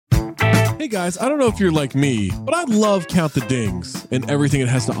Hey guys, I don't know if you're like me, but I love Count the Dings and everything it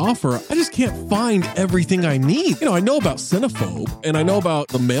has to offer. I just can't find everything I need. I know about Cinephobe, and I know about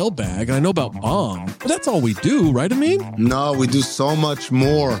the mailbag, and I know about Bomb, but that's all we do, right, Amin? No, we do so much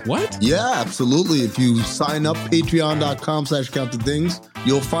more. What? Yeah, absolutely. If you sign up, patreon.com/countthedings,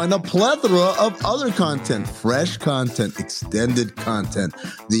 you'll find a plethora of other content, fresh content, extended content,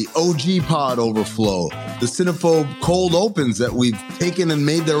 the OG pod overflow, the Cinephobe cold opens that we've taken and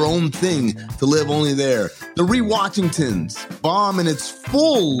made their own thing to live only there, the Rewatchingtons, Bomb in its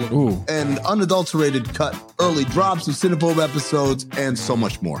full and unadulterated cut, early drops of Cinephobe episodes, and so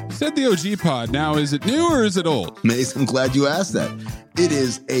much more. Said the OG pod. Now, is it new or is it old? Mace, I'm glad you asked that. It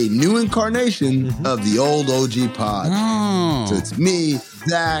is a new incarnation of the old OG pod. Oh. So it's me,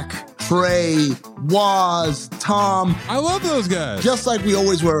 Zach, Trey, Waz, Tom. I love those guys. Just like we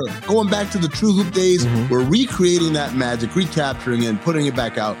always were. Going back to the True Hoop days, we're recreating that magic, recapturing it, and putting it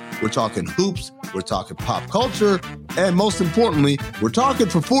back out. We're talking hoops, we're talking pop culture, and most importantly, we're talking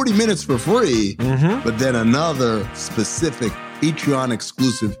for 40 minutes for free, but then another specific Patreon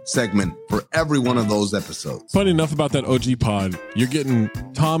exclusive segment for every one of those episodes. Funny enough about that OG pod, you're getting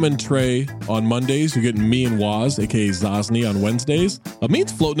Tom and Trey on Mondays. You're getting me and Waz, aka Zosny, on Wednesdays.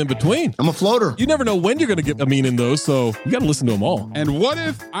 Amin's floating in between. I'm a floater. You never know when you're going to get Amin in those, so you got to listen to them all. And what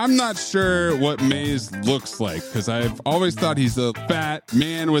if I'm not sure what Maze looks like? Because I've always thought he's a fat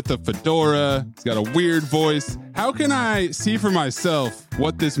man with a fedora. He's got a weird voice. How can I see for myself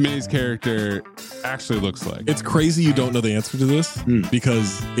what this Maze character actually looks like? It's crazy you don't know the answer to this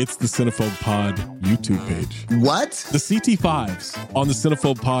because it's the Cinephobe Pod YouTube page. What? The CT5s on the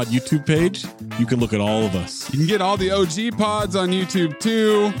Cinephobe Pod YouTube page, you can look at all of us. You can get all the OG pods on YouTube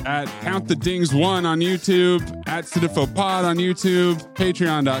too, at Count the Dings 1 on YouTube, at Cinephobe Pod on YouTube,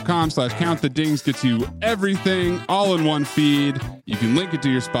 patreon.com/Count the Dings gets you everything all in one feed. You can link it to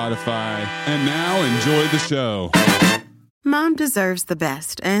your Spotify. And now enjoy the show. Mom deserves the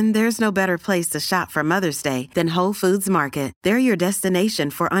best, and there's no better place to shop for Mother's Day than Whole Foods Market. They're your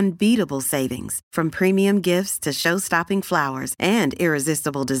destination for unbeatable savings, from premium gifts to show-stopping flowers and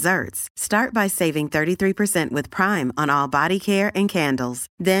irresistible desserts. Start by saving 33% with Prime on all body care and candles.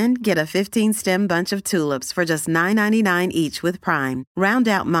 Then get a 15-stem bunch of tulips for just $9.99 each with Prime. Round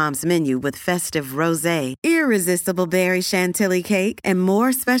out Mom's menu with festive rosé, irresistible berry chantilly cake, and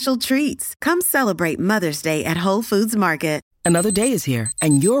more special treats. Come celebrate Mother's Day at Whole Foods Market. Another day is here,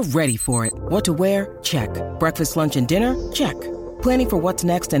 and you're ready for it. What to wear? Check. Breakfast, lunch, and dinner? Check. Planning for what's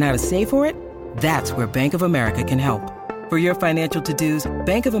next and how to save for it? That's where Bank of America can help. For your financial to-dos,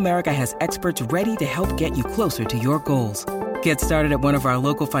 Bank of America has experts ready to help get you closer to your goals. Get started at one of our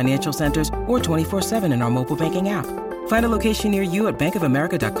local financial centers or 24/7 in our mobile banking app. Find a location near you at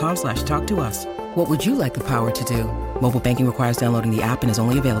bankofamerica.com/talktous. What would you like the power to do? Mobile banking requires downloading the app and is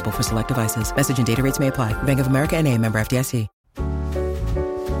only available for select devices. Message and data rates may apply. Bank of America NA, member FDIC.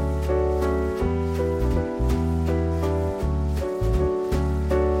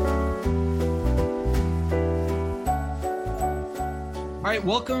 All right,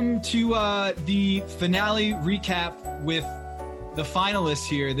 welcome to the finale recap with the finalists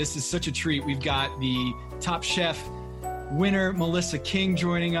here. This is such a treat. We've got the Top Chef winner, Melissa King,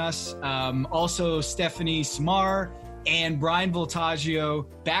 joining us. Also, Stephanie Samar and Brian Voltaggio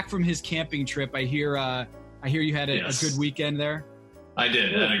back from his camping trip. I hear you had a good weekend there. I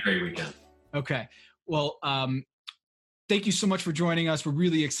did. I had a great weekend. Okay. Well, thank you so much for joining us. We're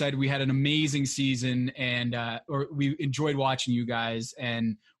really excited. We had an amazing season, and we enjoyed watching you guys.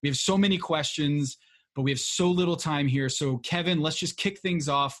 And we have so many questions, but we have so little time here. So, Kevin, let's just kick things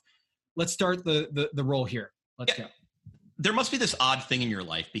off. Let's start the roll here. Let's go. There must be this odd thing in your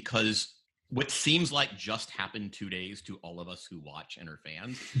life, because what seems like just happened 2 days to all of us who watch and are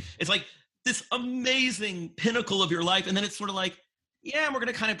fans, it's like this amazing pinnacle of your life. And then it's sort of like, yeah, we're going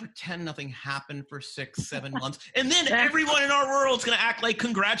to kind of pretend nothing happened for 6-7 months. And then everyone in our world is going to act like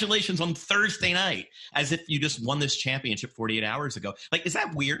congratulations on Thursday night, as if you just won this championship 48 hours ago. Like, is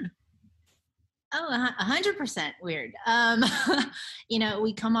that weird? Oh, 100% weird.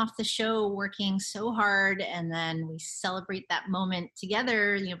 We come off the show working so hard, and then we celebrate that moment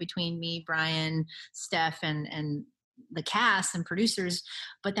together, between me, Brian, Steph, and the cast and producers.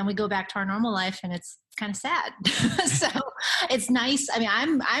 But then we go back to our normal life, and it's kind of sad. So it's nice. I mean,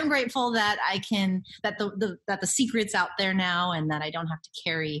 I'm grateful that that the secret's out there now, and that I don't have to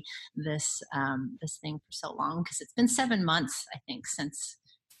carry this thing for so long, because it's been 7 months, I think, since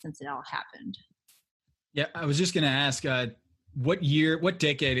it all happened. Yeah, I was just going to ask, what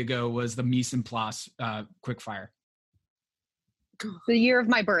decade ago was the Mise en Place quickfire? The year of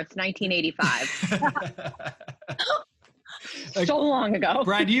my birth, 1985. so long ago.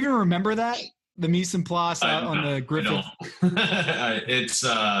 Brian, do you even remember that? The mise en place out on the Griffith?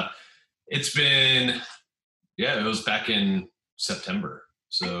 It's been, it was back in September.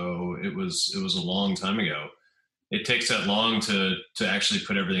 So it was a long time ago. It takes that long to actually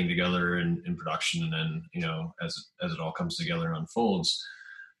put everything together in production. And then, as it all comes together and unfolds,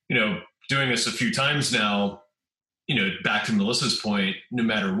 doing this a few times now, back to Melissa's point, no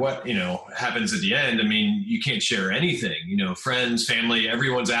matter what, happens at the end, I mean, you can't share anything, friends, family,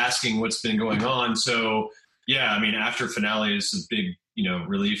 everyone's asking what's been going on. So yeah, I mean, after finale is a big,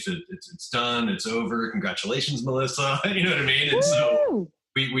 relief that it's done, it's over. Congratulations, Melissa. You know what I mean? And so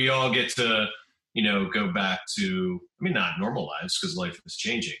we all get to, go back to, I mean, not normal lives because life is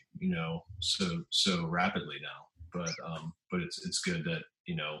changing, so rapidly now, but it's good that,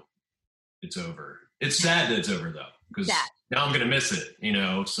 it's over. It's sad that it's over though, because now I'm going to miss it,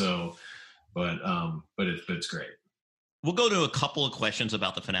 but it's great. We'll go to a couple of questions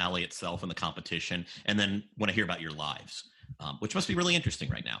about the finale itself and the competition, and then want to hear about your lives, which must be really interesting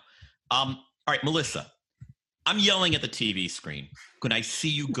right now. All right, Melissa, I'm yelling at the TV screen when I see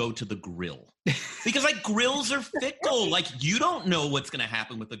you go to the grill, because grills are fickle. You don't know what's going to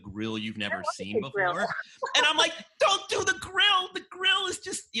happen with a grill you've never seen before. And I'm like, don't do the grill. The grill is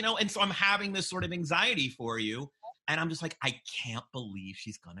just, and so I'm having this sort of anxiety for you. And I'm just like, I can't believe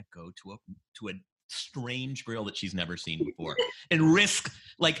she's going to go to a strange grill that she's never seen before and risk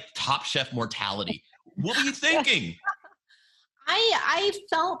Top Chef mortality. What were you thinking? I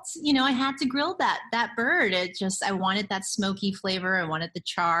felt, I had to grill that bird. I wanted that smoky flavor. I wanted the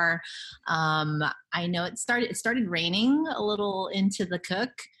char. I know it started raining a little into the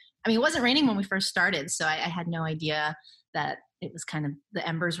cook. I mean, it wasn't raining when we first started, so I had no idea that it was kind of, the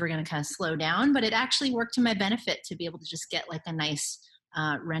embers were going to kind of slow down, but it actually worked to my benefit to be able to just get a nice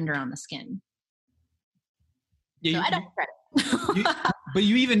render on the skin. Yeah, so I don't regret it. But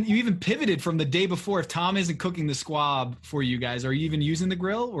you even pivoted from the day before. If Tom isn't cooking the squab for you guys, are you even using the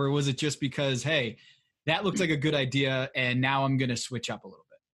grill, or was it just because, hey, that looks like a good idea and now I'm going to switch up a little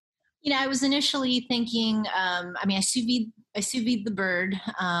bit? I was initially thinking, I sous vide the bird,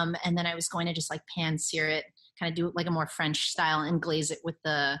 and then I was going to just pan sear it, kind of do it a more French style and glaze it with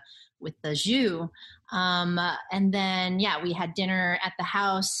the jus. And then, we had dinner at the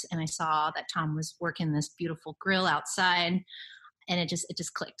house, and I saw that Tom was working this beautiful grill outside, and it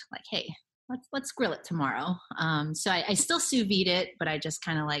just clicked. Hey, let's grill it tomorrow. So I still sous vide it, but I just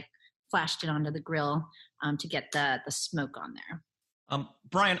kind of flashed it onto the grill to get the smoke on there.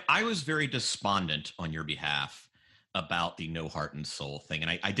 Brian, I was very despondent on your behalf about the no heart and soul thing.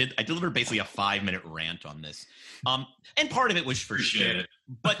 And I delivered basically a 5-minute rant on this. And part of it was for shit.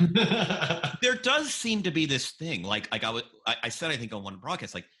 But there does seem to be this thing. I said, I think on one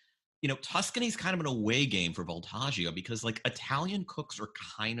broadcast, Tuscany's kind of an away game for Voltaggio, because Italian cooks are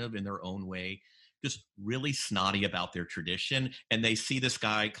kind of in their own way just really snotty about their tradition. And they see this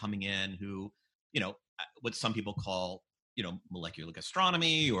guy coming in who, what some people call, molecular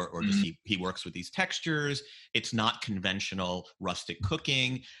gastronomy, or just he works with these textures. It's not conventional rustic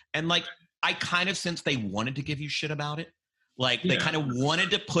cooking. And I kind of sense they wanted to give you shit about it. They kind of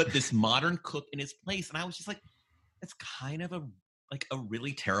wanted to put this modern cook in his place. And I was just it's kind of a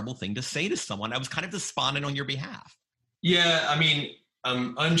really terrible thing to say to someone. I was kind of despondent on your behalf. Yeah. I mean,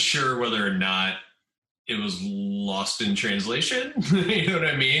 I'm unsure whether or not it was lost in translation. You know what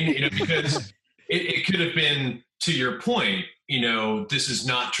I mean? Because it could have been, to your point, this is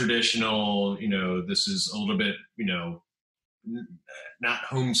not traditional, this is a little bit, not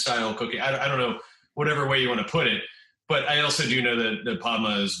home style cooking. I don't know, whatever way you want to put it. But I also do know that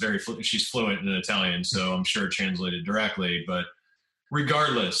Padma is she's fluent in Italian, so I'm sure it translated directly. But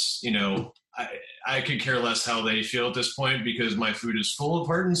regardless, I could care less how they feel at this point, because my food is full of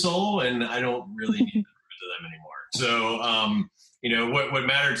heart and soul, and I don't really need them anymore. So, what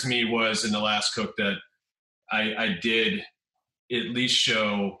mattered to me was in the last cook that I did at least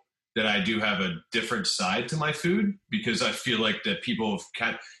show that I do have a different side to my food, because I feel like that people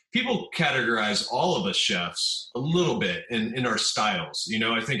categorize all of us chefs a little bit in our styles.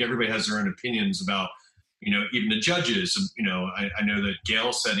 I think everybody has their own opinions about, even the judges. I know that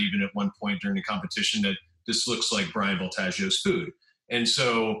Gail said even at one point during the competition that this looks like Brian Voltaggio's food. And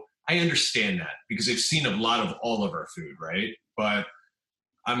so I understand that, because I've seen a lot of all of our food, right? But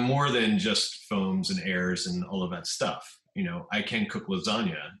I'm more than just foams and airs and all of that stuff. I can cook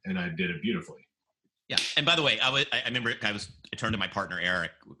lasagna, and I did it beautifully. Yeah. And by the way, I remember I turned to my partner,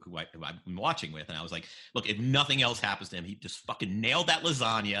 Eric, who I've been watching with, and I was like, look, if nothing else happens to him, he just fucking nailed that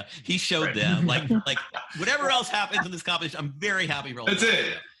lasagna. He showed them like whatever else happens in this competition, I'm very happy for That's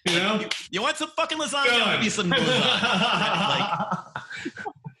it. You know, you want some fucking lasagna? I'll give you some lasagna.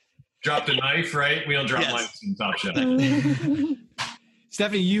 Dropped a knife, right? We don't drop knives in Top Chef.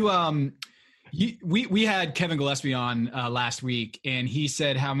 Stephanie, we had Kevin Gillespie on last week, and he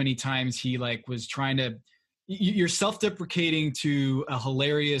said how many times he was trying to. You're self-deprecating to a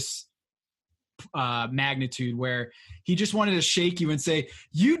hilarious magnitude, where he just wanted to shake you and say,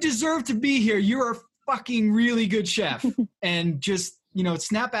 "You deserve to be here. You're a fucking really good chef," and just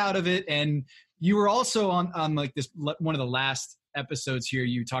snap out of it. And you were also on like this one of the last episodes here.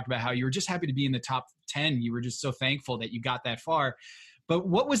 You talked about how you were just happy to be in the top 10. You were just so thankful that you got that far. But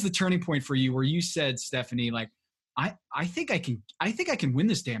what was the turning point for you where you said, Stephanie, like, I think I can win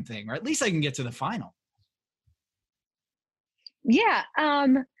this damn thing, or at least I can get to the final? Yeah.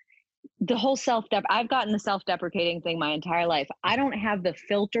 The whole I've gotten the self-deprecating thing my entire life. I don't have the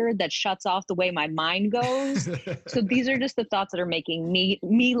filter that shuts off the way my mind goes. So these are just the thoughts that are making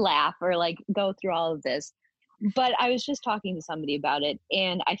me laugh or like go through all of this. But I was just talking to somebody about it.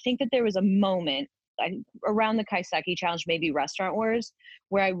 And I think that there was a moment around the Kaiseki Challenge, maybe Restaurant Wars,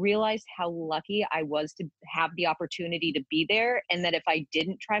 where I realized how lucky I was to have the opportunity to be there. And that if I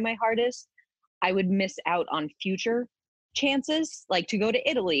didn't try my hardest, I would miss out on future chances, like to go to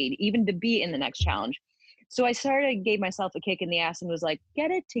Italy, even to be in the next challenge. So I gave myself a kick in the ass and was like,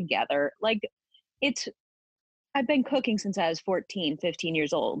 get it together. Like I've been cooking since I was 14, 15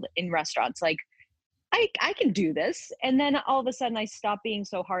 years old in restaurants. Like I can do this. And then all of a sudden I stopped being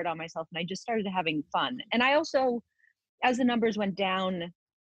so hard on myself and I just started having fun. And I also, as the numbers went down,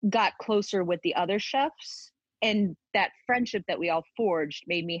 got closer with the other chefs, and that friendship that we all forged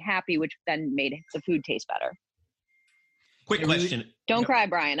made me happy, which then made the food taste better. Quick question. Don't cry,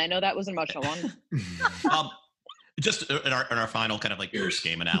 Brian. I know that was an emotional one. Just in our final kind of like first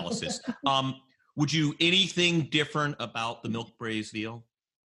game analysis, would you anything different about the milk braised veal?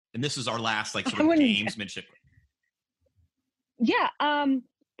 And this is our last like sort of gamesmanship. Yeah, I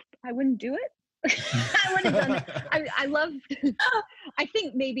wouldn't do it. I would have done it. I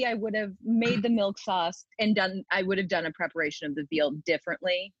think maybe I would have made the milk sauce and I would have done a preparation of the veal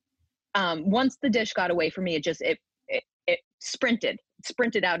differently. Once the dish got away from me, it sprinted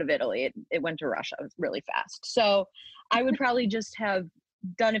out of Italy. It went to Russia really fast. So I would probably just have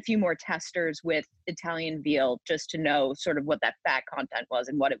done a few more testers with Italian veal just to know sort of what that fat content was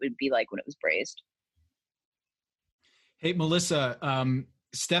and what it would be like when it was braised. Hey, Melissa,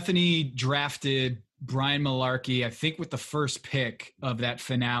 Stephanie drafted Brian Malarkey, I think with the first pick of that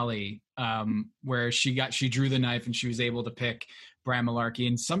finale, where she drew the knife and she was able to pick Brian Malarkey.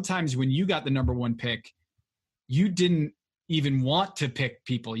 And sometimes when you got the number one pick, you didn't even want to pick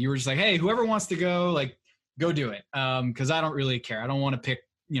people. You were just like, hey, whoever wants to go, like, go do it. Cause I don't really care. I don't want to pick,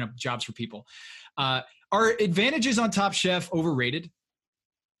 jobs for people. Are advantages on Top Chef overrated?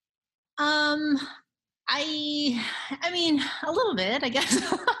 I mean, a little bit, I guess,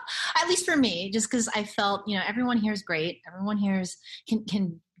 at least for me, just because I felt, everyone here is great. Everyone here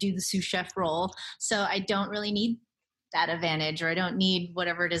can do the sous chef role. So I don't really need that advantage, or I don't need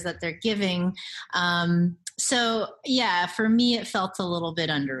whatever it is that they're giving. So yeah, for me, it felt a little bit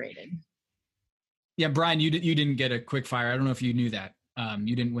underrated. Yeah, Brian, you didn't get a quick fire. I don't know if you knew that.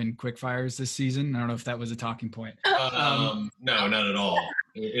 You didn't win quick fires this season. I don't know if that was a talking point. No, not at all.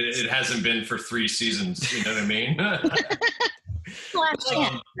 It hasn't been for 3 seasons. You know what I mean?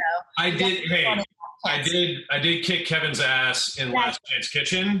 I did kick Kevin's ass in Last Chance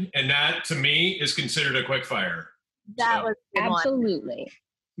Kitchen, and that to me is considered a quick fire. That was absolutely.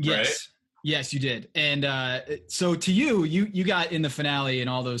 Yes. Right? Yes, you did. And so to you got in the finale in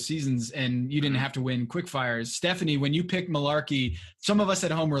all those seasons, and you didn't have to win quick fires. Stephanie, when you picked Malarkey, some of us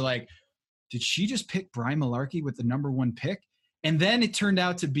at home were like, did she just pick Brian Malarkey with the number one pick? And then it turned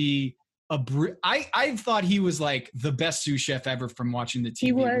out to be I thought he was like the best sous chef ever from watching the TV.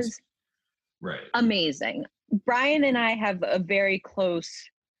 He was right. Amazing. Brian and I have a very close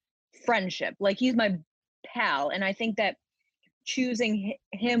friendship. Like, he's my pal. And I think that choosing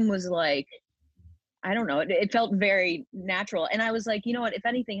him was like, I don't know, it felt very natural. And I was like, you know what, if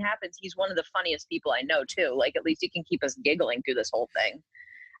anything happens, he's one of the funniest people I know too. Like, at least he can keep us giggling through this whole thing.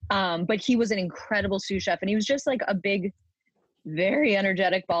 But he was an incredible sous chef, and he was just like a big, very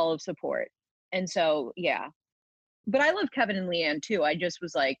energetic ball of support. And so, yeah. But I love Kevin and Leanne too. I just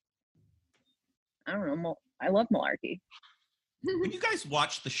was like, I don't know, I love Malarkey. When you guys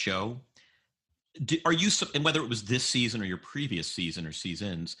watch the show, are you, and whether it was this season or your previous season or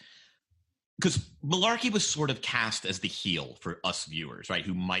seasons, because Malarkey was sort of cast as the heel for us viewers, right,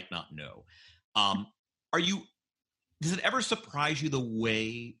 who might not know. Does it ever surprise you the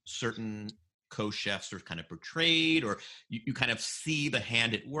way certain co-chefs are kind of portrayed, or you kind of see the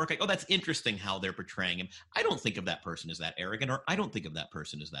hand at work? Like, oh, that's interesting how they're portraying him. I don't think of that person as that arrogant, or I don't think of that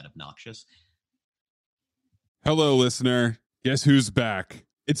person as that obnoxious. Hello, listener. Guess who's back?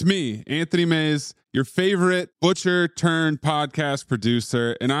 It's me, Anthony Mays, your favorite butcher turned podcast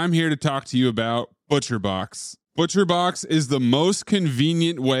producer, and I'm here to talk to you about ButcherBox. ButcherBox is the most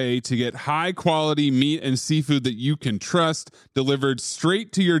convenient way to get high quality meat and seafood that you can trust delivered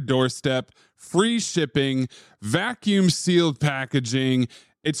straight to your doorstep, free shipping, vacuum sealed packaging.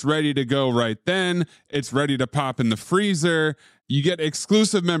 It's ready to go right then. It's ready to pop in the freezer. You get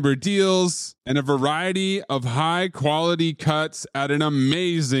exclusive member deals and a variety of high quality cuts at an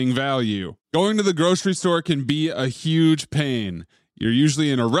amazing value. Going to the grocery store can be a huge pain. You're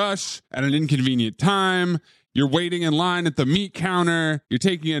usually in a rush at an inconvenient time. You're waiting in line at the meat counter. You're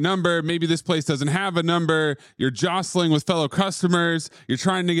taking a number. Maybe this place doesn't have a number. You're jostling with fellow customers. You're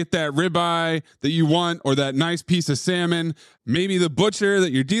trying to get that ribeye that you want or that nice piece of salmon. Maybe the butcher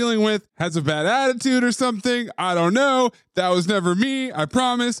that you're dealing with has a bad attitude or something. I don't know. That was never me, I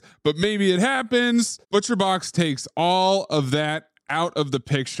promise. But maybe it happens. ButcherBox takes all of that out of the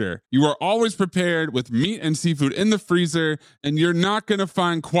picture. You are always prepared with meat and seafood in the freezer, and you're not going to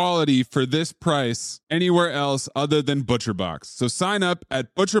find quality for this price anywhere else other than ButcherBox. So sign up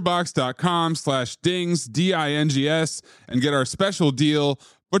at butcherbox.com/dings, D-I-N-G-S, and get our special deal.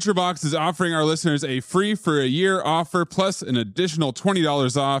 ButcherBox is offering our listeners a free for a year offer plus an additional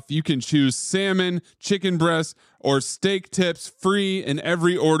 $20 off. You can choose salmon, chicken breast, or steak tips free in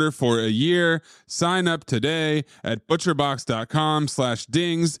every order for a year. Sign up today at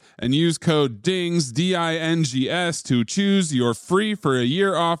butcherbox.com/dings and use code DINGS, D-I-N-G-S, to choose your free for a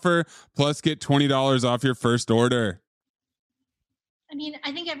year offer plus get $20 off your first order. I mean,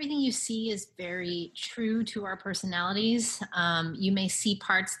 I think everything you see is very true to our personalities. You may see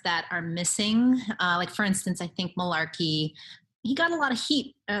parts that are missing. Like, for instance, I think Malarkey, he got a lot of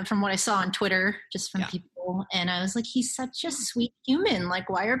heat from what I saw on Twitter, just from people. And I was like, he's such a sweet human. Like,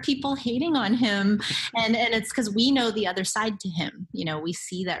 why are people hating on him? And it's because we know the other side to him. You know, we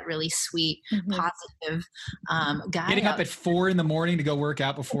see that really sweet, positive guy. Getting up at 4 a.m. to go work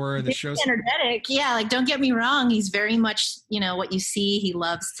out before the show. Energetic. Yeah. Like, don't get me wrong. He's very much, you know, what you see. He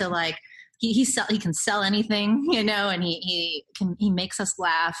loves to, like, he can sell anything, you know, and he makes us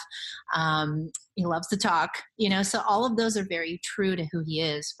laugh. He loves to talk, you know, so all of those are very true to who he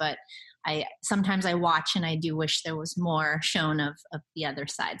is. But sometimes I watch and I do wish there was more shown of the other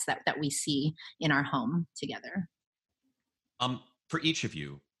sides that we see in our home together. For each of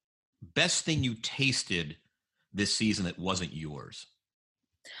you, best thing you tasted this season that wasn't yours?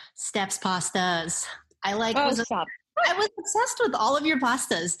 Steph's pastas. Stop. I was obsessed with all of your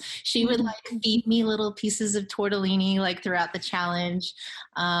pastas. She would like feed me little pieces of tortellini like throughout the challenge.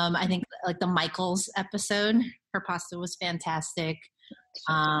 I think like the Michaels episode, her pasta was fantastic.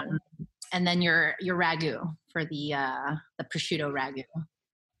 And then your ragu for the prosciutto ragu.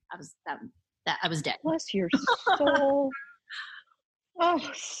 I was dead. Bless your soul. Oh,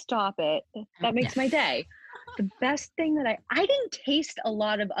 stop it. That makes my day. The best thing that I didn't taste a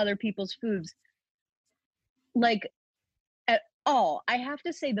lot of other people's foods, like, at all. I have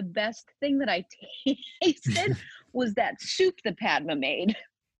to say the best thing that I tasted was that soup that Padma made.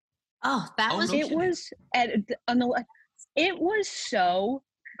 Oh, that was it was it was so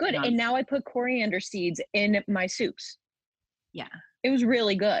good. Nice. And now I put coriander seeds in my soups. Yeah. It was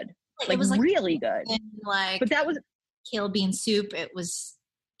really good. It was really good. But that was kale bean soup. It was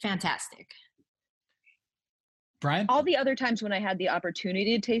fantastic. Brian? All the other times when I had the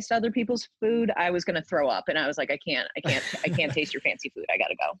opportunity to taste other people's food, I was going to throw up, and I was like, I can't taste your fancy food. I got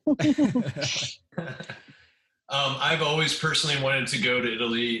to go. I've always personally wanted to go to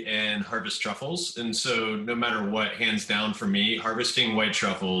Italy and harvest truffles. And so no matter what, hands down for me, harvesting white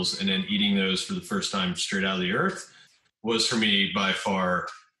truffles and then eating those for the first time straight out of the earth was for me by far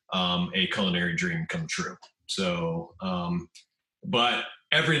a culinary dream come true. So, but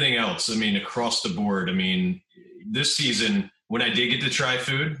everything else, I mean, across the board, I mean, this season, when I did get to try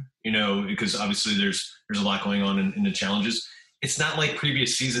food, you know, because obviously there's a lot going on in the challenges. It's not like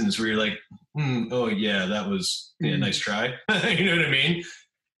previous seasons where you're like, oh yeah, that was a nice try. You know what I mean?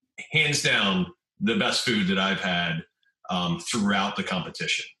 Hands down, the best food that I've had throughout the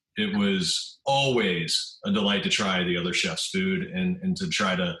competition. It was always a delight to try the other chefs' food and to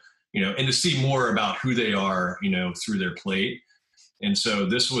try to, you know, and to see more about who they are, you know, through their plate. And so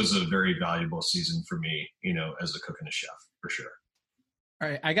this was a very valuable season for me, you know, as a cook and a chef, for sure. All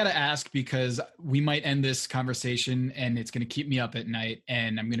right, I got to ask because we might end this conversation and it's going to keep me up at night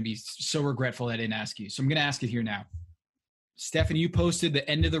and I'm going to be so regretful I didn't ask you. So I'm going to ask it here now. Stephanie, you posted the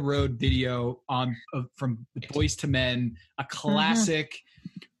End of the Road video from the Boys to Men, a classic.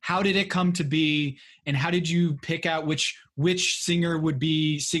 How did it come to be? And how did you pick out which singer would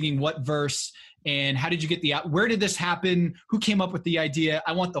be singing what verse? And how did you get where did this happen? Who came up with the idea?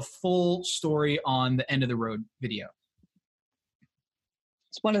 I want the full story on the End of the Road video.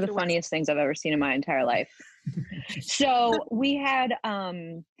 It's one of the funniest things I've ever seen in my entire life. So we had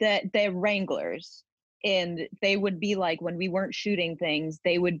the Wranglers, and they would be like, when we weren't shooting things,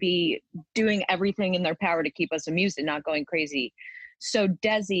 they would be doing everything in their power to keep us amused and not going crazy. So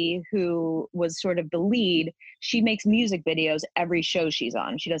Desi, who was sort of the lead, she makes music videos every show she's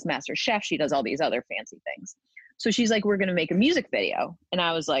on. She does MasterChef. She does all these other fancy things. So she's like, we're going to make a music video. And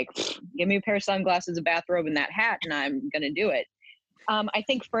I was like, give me a pair of sunglasses, a bathrobe, and that hat, and I'm going to do it. I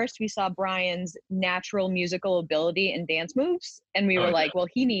think first we saw Brian's natural musical ability and dance moves. And we were like, well,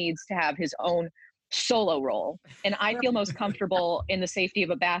 he needs to have his own solo role. And I feel most comfortable in the safety of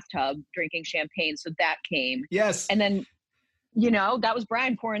a bathtub drinking champagne. So that came. Yes. And then, that was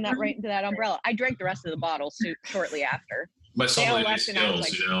Brian pouring that right into that umbrella. I drank the rest of the bottle shortly after. My sommelier skills,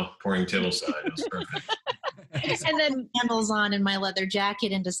 pouring tableside. It was perfect. And then candles on in my leather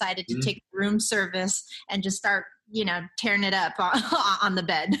jacket and decided to take room service and just start, tearing it up on the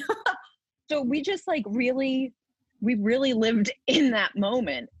bed. So we just we really lived in that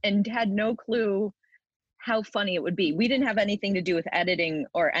moment and had no clue how funny it would be. We didn't have anything to do with editing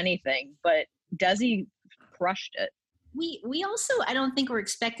or anything, but Desi crushed it. We also, I don't think we're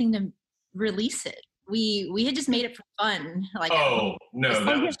expecting to release it. We had just made it for fun. No,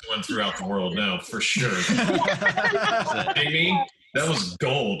 that was going throughout the world. No, for sure. Amy, that was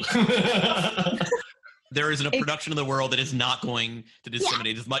gold. There isn't a production in the world that is not going to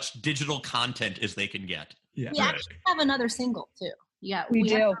disseminate as much digital content as they can get. Yeah. We actually have another single too. Yeah, we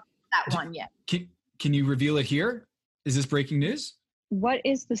do. Haven't that one yet. Can you reveal it here? Is this breaking news? What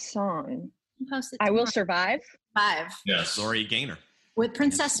is the song? I Will Survive. 5. Yes. Lori Gaynor. With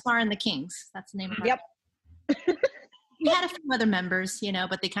Princess Mar and the Kings. That's the name of it. Yep. We had a few other members,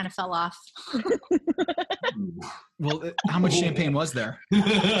 but they kind of fell off. Well, how much champagne was there?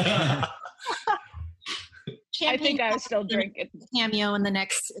 I think I was still drinking. Cameo in the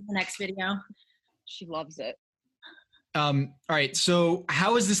next video. She loves it. All right. So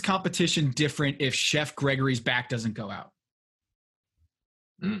how is this competition different if Chef Gregory's back doesn't go out?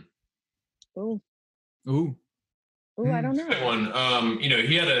 Ooh, Good I don't know. one.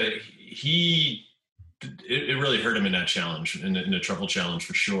 It really hurt him in that challenge, in the truffle challenge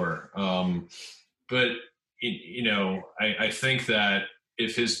for sure. But I think that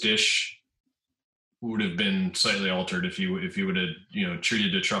if his dish would have been slightly altered, if he would have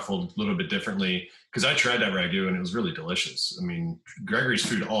treated the truffle a little bit differently, because I tried that ragu and it was really delicious. I mean, Gregory's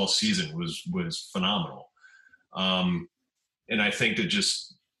food all season was phenomenal, and I think that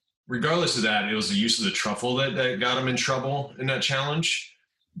just regardless of that, it was the use of the truffle that got him in trouble in that challenge.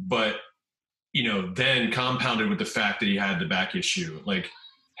 But then compounded with the fact that he had the back issue,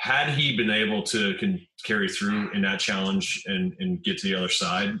 had he been able to carry through in that challenge and get to the other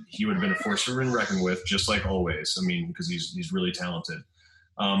side, he would have been a force to be reckoned with, just like always. I mean, because he's really talented.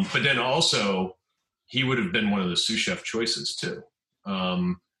 But then also, he would have been one of the sous chef choices too.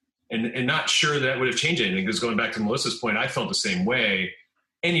 And not sure that would have changed anything, because going back to Melissa's point, I felt the same way.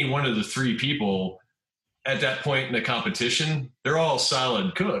 Any one of the 3 people at that point in the competition, they're all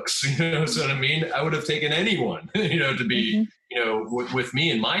solid cooks. So what I mean? I would have taken anyone, to be, with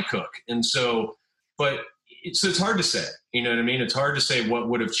me and my cook. And so, it's hard to say, you know what I mean? It's hard to say what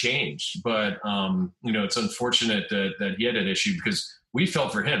would have changed, but, it's unfortunate that he had that issue, because we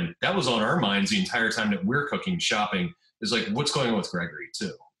felt for him. That was on our minds the entire time that we're cooking, shopping, is like, what's going on with Gregory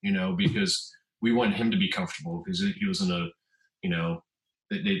too, because we want him to be comfortable, because he was in a,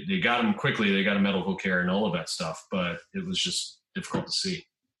 they got him quickly. They got him medical care and all of that stuff, but it was just difficult to see.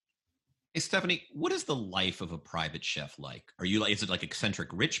 Hey, Stephanie, what is the life of a private chef like? Are you is it like eccentric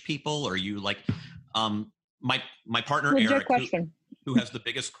rich people? Or are you like, my partner, Eric, who has the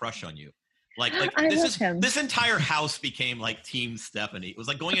biggest crush on you? This entire house became like Team Stephanie. It was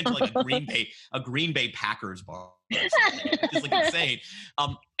like going into like a Green Bay Packers bar. It's like insane.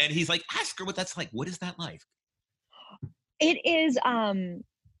 And he's like, ask her what that's like. What is that like? It is, I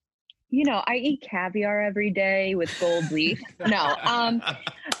eat caviar every day with gold leaf. No,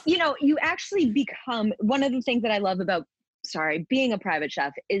 you actually become, one of the things that I love about, being a private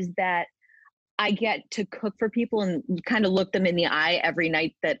chef is that I get to cook for people and kind of look them in the eye every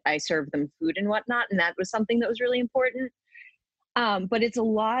night that I serve them food and whatnot. And that was something that was really important. But it's a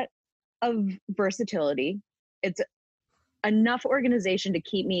lot of versatility. It's enough organization to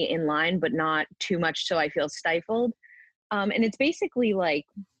keep me in line, but not too much so I feel stifled. And it's basically like,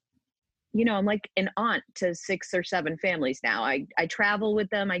 you know, I'm like an aunt to 6 or 7 families now. I travel with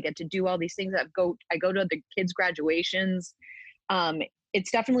them. I get to do all these things. I go to the kids' graduations.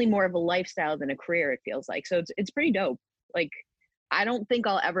 It's definitely more of a lifestyle than a career, it feels like. So it's pretty dope. Like, I don't think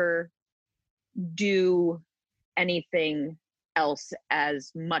I'll ever do anything else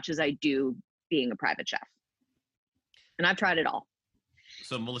as much as I do being a private chef. And I've tried it all.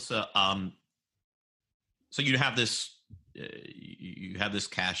 So Melissa, so you have this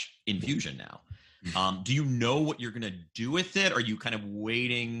cash infusion now. Do you know what you're going to do with it? Are you kind of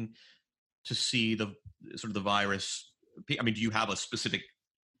waiting to see the sort of the virus? I mean, do you have a specific,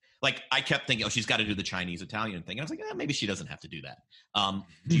 like, I kept thinking, oh, she's got to do the Chinese Italian thing. And I was like, maybe she doesn't have to do that.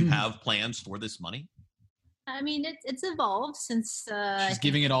 Do you have plans for this money? I mean, it's evolved since she's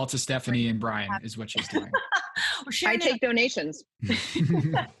giving it all to Stephanie and Brian is what she's doing. I take donations.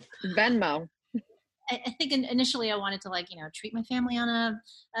 Venmo. I think initially I wanted to, like, you know, treat my family on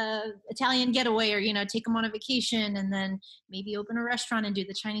a Italian getaway, or, you know, take them on a vacation, and then maybe open a restaurant and do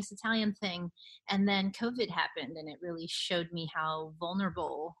the Chinese Italian thing. And then COVID happened, and it really showed me how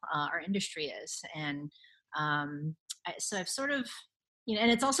vulnerable our industry is. And so I've sort of, you know,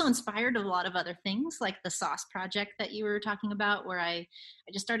 and it's also inspired a lot of other things, like the sauce project that you were talking about, where I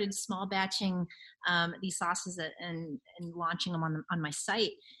just started small batching these sauces and launching them on my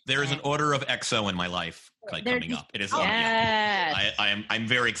site. There is an order of XO in my life coming up. It is. Yes. I'm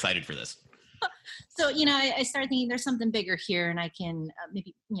very excited for this. So, you know, I started thinking there's something bigger here, and I can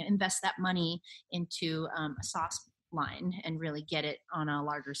maybe, you know, invest that money into a sauce line and really get it on a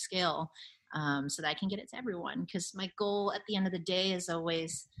larger scale. So that I can get it to everyone. Because my goal at the end of the day is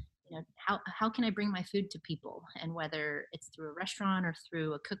always, you know, how can I bring my food to people, and whether it's through a restaurant or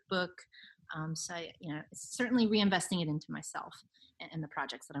through a cookbook. So you know, it's certainly reinvesting it into myself and the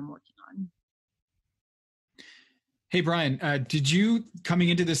projects that I'm working on. Hey, Brian, coming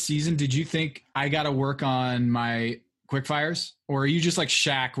into this season, did you think I got to work on my quick fires, or are you just like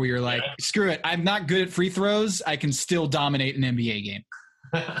Shaq, where you're like, screw it, I'm not good at free throws, I can still dominate an NBA game?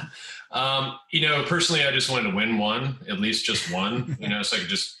 You know, personally, I just wanted to win one, at least just one, you know, so I could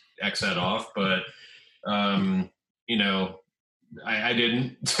just X that off. But, you know, I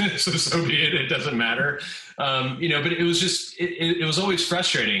didn't, so be it. It doesn't matter. You know, but it was just, it was always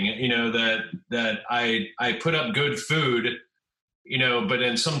frustrating, you know, that I put up good food, you know, but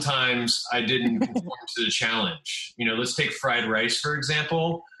then sometimes I didn't conform to the challenge. You know, let's take fried rice, for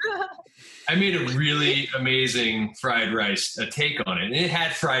example. I made a really amazing fried rice, a take on it. And it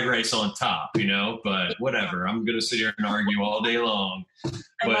had fried rice on top, you know, but whatever. I'm going to sit here and argue all day long.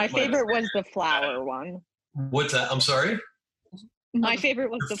 And my favorite was the flour one. What's that? I'm sorry? My favorite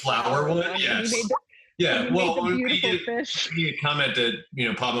was the flour one. Yes. Yeah. Well, we get a comment that, you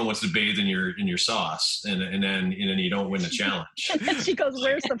know, Pablo wants to bathe in your sauce, and then you don't win the challenge. She goes,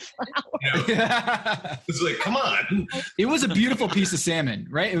 "Where's the flour?" You know, it's like, come on. It was a beautiful piece of salmon,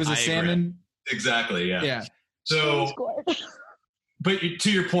 right? It was a salmon. Exactly. Yeah. Yeah. So, but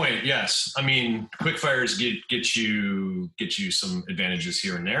to your point, yes. I mean, quick fires get you some advantages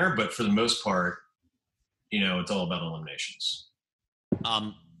here and there, but for the most part, you know, it's all about eliminations.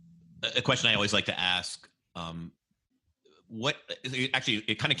 A question I always like to ask,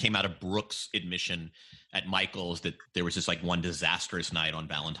 it kind of came out of Brooke's admission at Michael's that there was this like one disastrous night on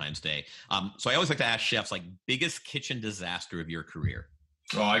Valentine's Day. So I always like to ask chefs, like, biggest kitchen disaster of your career.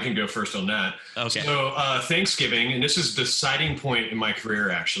 Oh, I can go first on that. Okay. So Thanksgiving, and this is the deciding point in my career,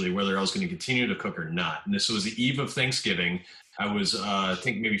 actually, whether I was going to continue to cook or not. And this was the eve of Thanksgiving. I was, I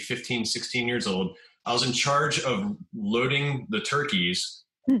think, maybe 15, 16 years old. I was in charge of loading the turkeys,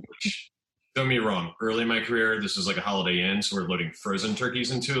 which, don't get me wrong, early in my career, this is like a Holiday Inn, so we're loading frozen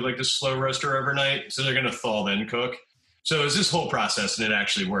turkeys into like this slow roaster overnight. So they're going to thaw, then cook. So it's this whole process, and it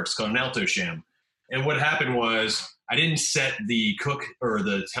actually works. It's called an Alto Sham. And what happened was I didn't set the cook or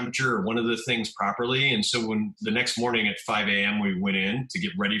the temperature or one of the things properly. And so when the next morning at 5 a.m. we went in to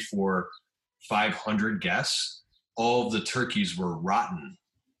get ready for 500 guests, all of the turkeys were rotten.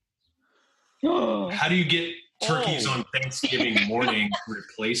 How do you get turkeys on Thanksgiving morning to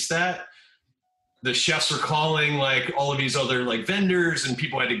replace that? The chefs were calling like all of these other like vendors, and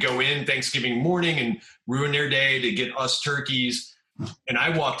people had to go in Thanksgiving morning and ruin their day to get us turkeys. And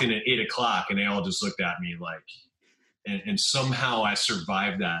I walked in at 8 o'clock, and they all just looked at me like, and somehow I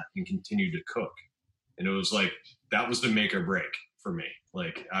survived that and continued to cook. And it was like, that was the make or break for me.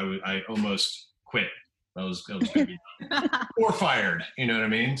 Like I almost quit I was going to be or fired. You know what I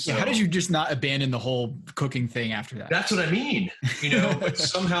mean? So, yeah, how did you just not abandon the whole cooking thing after that? That's what I mean. But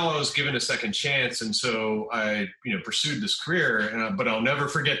somehow I was given a second chance, and so I, pursued this career. But I'll never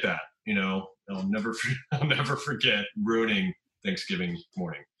forget that. I'll never forget ruining Thanksgiving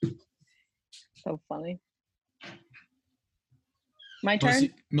morning. So funny. My turn.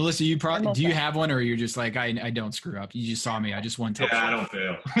 Melissa, do you have one, or you're just like, I don't screw up? You just saw me. I just won. Yeah, I don't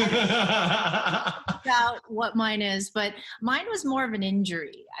fail. About what mine is, but mine was more of an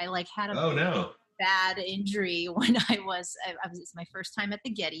injury. I had a bad injury when it's my first time at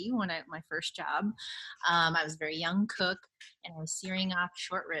the Getty, my first job. I was a very young cook, and I was searing off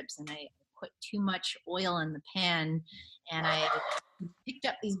short ribs, and I put too much oil in the pan, and I picked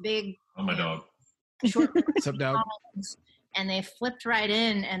up these big. Oh, my dog. Short ribs. What's up, dog? And they flipped right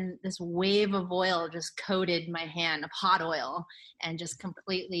in, and this wave of oil just coated my hand, of hot oil, and just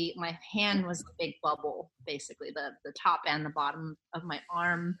completely, my hand was a big bubble, basically, the top and the bottom of my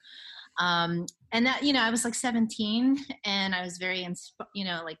arm. And that, I was 17, and I was very,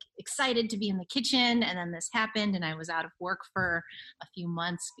 excited to be in the kitchen, and then this happened, and I was out of work for a few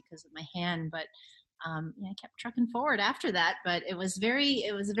months because of my hand, but I kept trucking forward after that. But it was a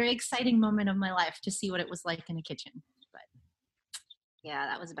very exciting moment of my life to see what it was like in a kitchen. Yeah,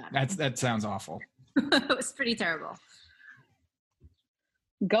 that was about it. That sounds awful. It was pretty terrible.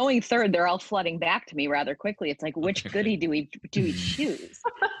 Going third, they're all flooding back to me rather quickly. It's like, which goodie do we choose?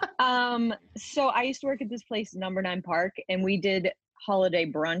 So I used to work at this place, Number 9 Park, and we did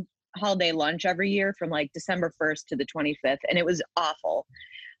holiday lunch every year from December 1st to the 25th, and it was awful.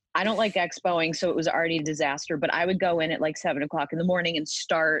 I don't like expoing, so it was already a disaster, but I would go in at 7 o'clock in the morning and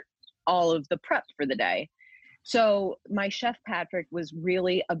start all of the prep for the day. So my chef Patrick was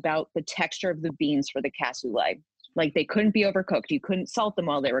really about the texture of the beans for the cassoulet. They couldn't be overcooked. You couldn't salt them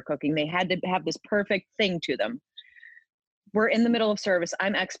while they were cooking. They had to have this perfect thing to them. We're in the middle of service.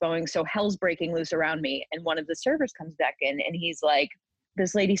 I'm expoing, so hell's breaking loose around me. And one of the servers comes back in, and he's like,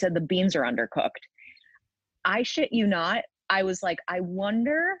 this lady said the beans are undercooked. I shit you not. I was like, I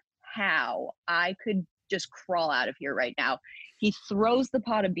wonder how I could just crawl out of here right now. He throws the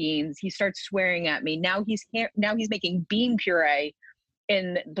pot of beans. He starts swearing at me. Now he's making bean puree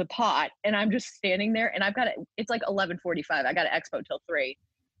in the pot, and I'm just standing there. And it's 11:45. I got to expo till 3,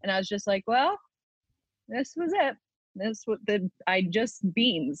 and I was just like, well, this was it.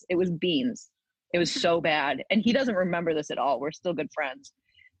 Beans. It was beans. It was so bad, and he doesn't remember this at all. We're still good friends,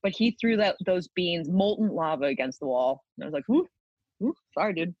 but he threw those beans, molten lava, against the wall, and I was like, ooh,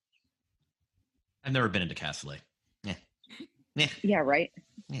 sorry, dude. I've never been into cassoulet. Yeah, right.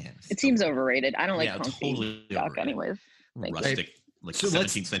 Yeah, it seems overrated. I don't like totally stock anyways. Rustic,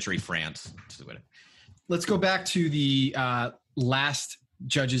 17th century France. Let's go back to the last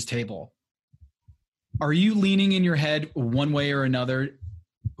judges table. Are you leaning in your head one way or another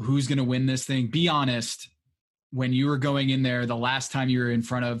who's going to win this thing? Be honest. When you were going in there the last time you were in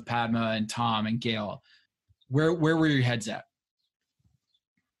front of Padma and Tom and Gail, where were your heads at?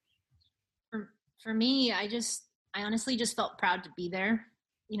 For me, I honestly just felt proud to be there,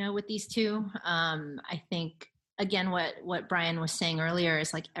 with these two. I think, again, what Brian was saying earlier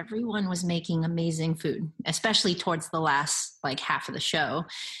is everyone was making amazing food, especially towards the last half of the show.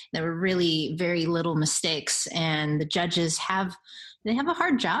 There were really very little mistakes, and the judges have a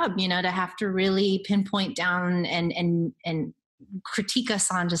hard job, to have to really pinpoint down and critique us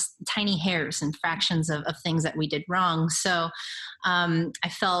on just tiny hairs and fractions of things that we did wrong. So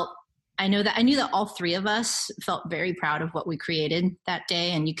I knew that all three of us felt very proud of what we created that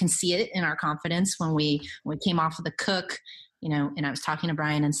day. And you can see it in our confidence when we came off of the cook, and I was talking to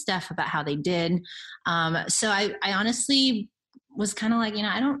Brian and Steph about how they did. So I honestly was kind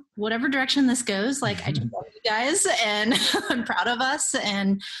of whatever direction this goes, I just love you guys, and I'm proud of us.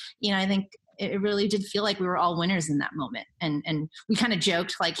 And, I think it really did feel like we were all winners in that moment. And we kind of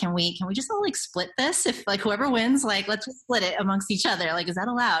joked, can we just all split this? If whoever wins, let's just split it amongst each other. Is that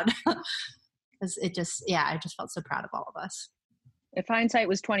allowed? Because I just felt so proud of all of us. If hindsight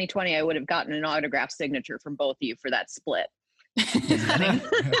was 2020, I would have gotten an autograph signature from both of you for that split. The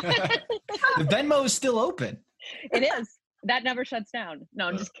Venmo is still open. It is. That never shuts down. No,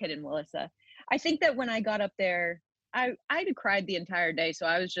 I'm just kidding, Melissa. I think that when I got up there, I'd cried the entire day. So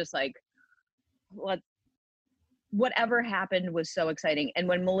I was just like, whatever happened was so exciting. And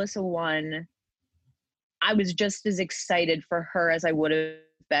when Melissa won, I was just as excited for her as I would have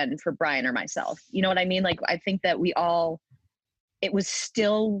been for Brian or myself. You know what I mean? I think that it was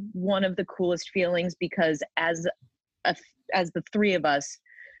still one of the coolest feelings, because as the three of us,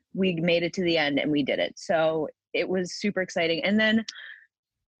 we made it to the end and we did it. So it was super exciting. And then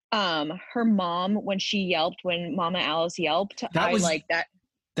Her mom, when she yelped, when Mama Alice yelped, That was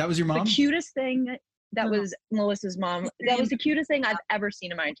your mom? The cutest thing. That was Melissa's mom. That was the cutest thing I've ever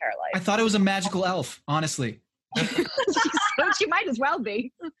seen in my entire life. I thought it was a magical elf, honestly. She might as well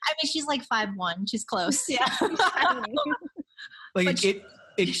be. I mean, she's like 5'1". She's close. Yeah. Like it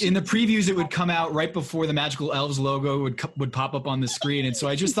in the previews, it would come out right before the Magical Elves logo would pop up on the screen, and so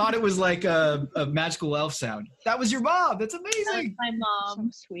I just thought it was like a magical elf sound. That was your mom. That's amazing. My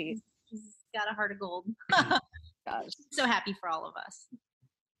mom, So sweet. she's got a heart of gold. Does. So happy for all of us.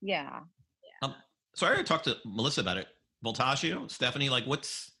 Yeah. So I already talked to Melissa about it. Voltaggio, Stephanie, like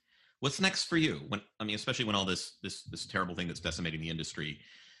what's next for you? Especially when all this terrible thing that's decimating the industry,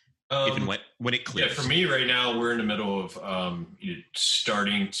 if and when it clears. Yeah, for me right now, we're in the middle of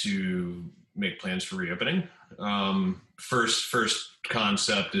starting to make plans for reopening. First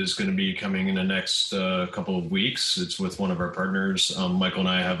concept is going to be coming in the next couple of weeks. It's with one of our partners. Michael and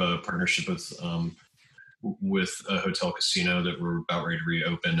I have a partnership with a hotel casino that we're about ready to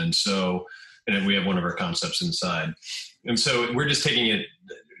reopen, and we have one of our concepts inside. And so we're just taking it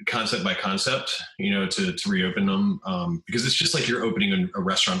concept by concept, to reopen them, because it's just like you're opening a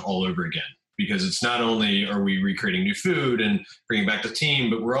restaurant all over again, because it's not only are we recreating new food and bringing back the team,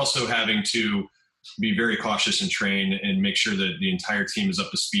 but we're also having to be very cautious and train and make sure that the entire team is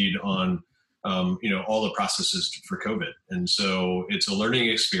up to speed on, all the processes for COVID. And so it's a learning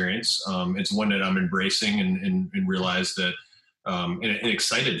experience. It's one that I'm embracing and realize that, and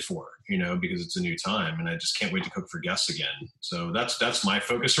excited for, because it's a new time and I just can't wait to cook for guests again. So that's my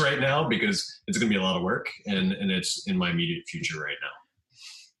focus right now, because it's going to be a lot of work and it's in my immediate future right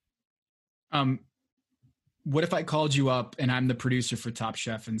now. What if I called you up and I'm the producer for Top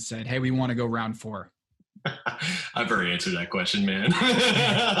Chef and said, hey, we want to go round 4? I've already answered that question, man.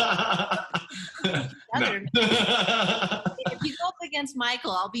 If you go up against Michael,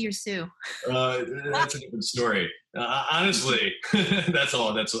 I'll be your Sue. That's a different story. Honestly, that's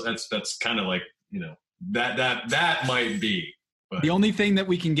all. That's kind of like, that might be. But The only thing that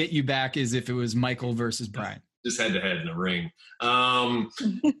we can get you back is if it was Michael versus Brian. Just head to head in the ring.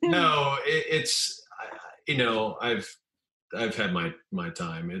 No, I've had my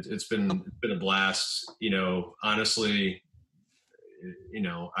time. It's been a blast. Honestly,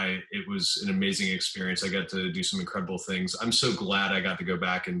 it was an amazing experience. I got to do some incredible things. I'm so glad I got to go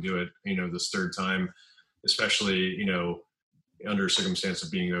back and do it, this third time, especially, under circumstance of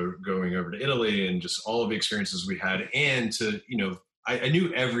going over to Italy and just all of the experiences we had. And to, I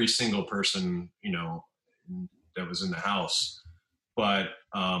knew every single person, that was in the house, but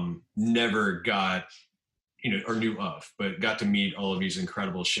never got, or knew of, but got to meet all of these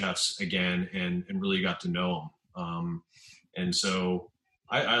incredible chefs again and really got to know them. And so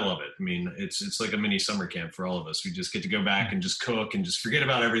I love it. I mean, it's like a mini summer camp for all of us. We just get to go back and just cook and just forget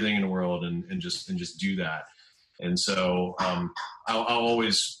about everything in the world and just do that. And so I'll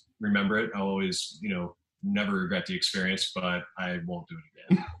always remember it. I'll always, never regret the experience, but I won't do it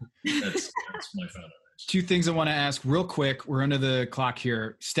again. That's my final answer. 2 things I want to ask real quick. We're under the clock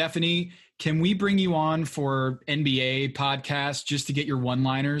here. Stephanie, can we bring you on for NBA podcast just to get your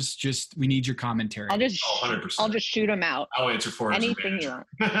one-liners? We need your commentary. I'll just 100%. I'll just shoot them out. I'll answer for anything you want.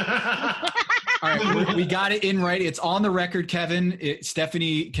 All right, we got it in right. It's on the record, Kevin.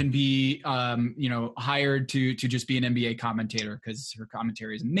 Stephanie can be, hired to just be an NBA commentator because her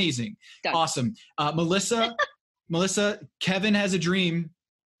commentary is amazing. Done. Awesome. Melissa, Kevin has a dream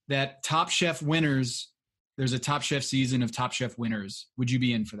that Top Chef winners. There's a Top Chef season of Top Chef winners. Would you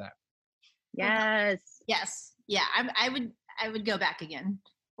be in for that? Yes. Yes. Yeah. I would go back again.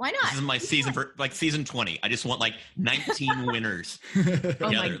 Why not? This is my season for season 20. I just want 19 winners.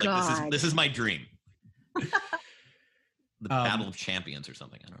 Oh my God. This is my dream. The Battle of Champions or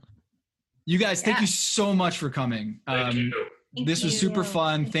something. I don't know. You guys, thank you so much for coming. Thank you. This was super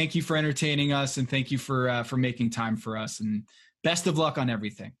fun. Thank you for entertaining us, and thank you for making time for us. And best of luck on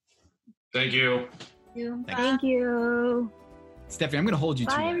everything. Thank you. Thank you. Stephanie, I'm going to hold you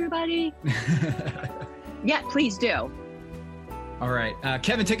to Bye, that. everybody. Yeah, please do. All right.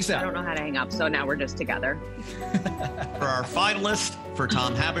 Kevin, take us out. I don't know how to hang up, so now we're just together. For our finalist, for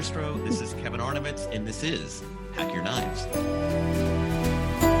Tom Haberstroh, this is Kevin Arnovitz, and this is Pack Your Knives.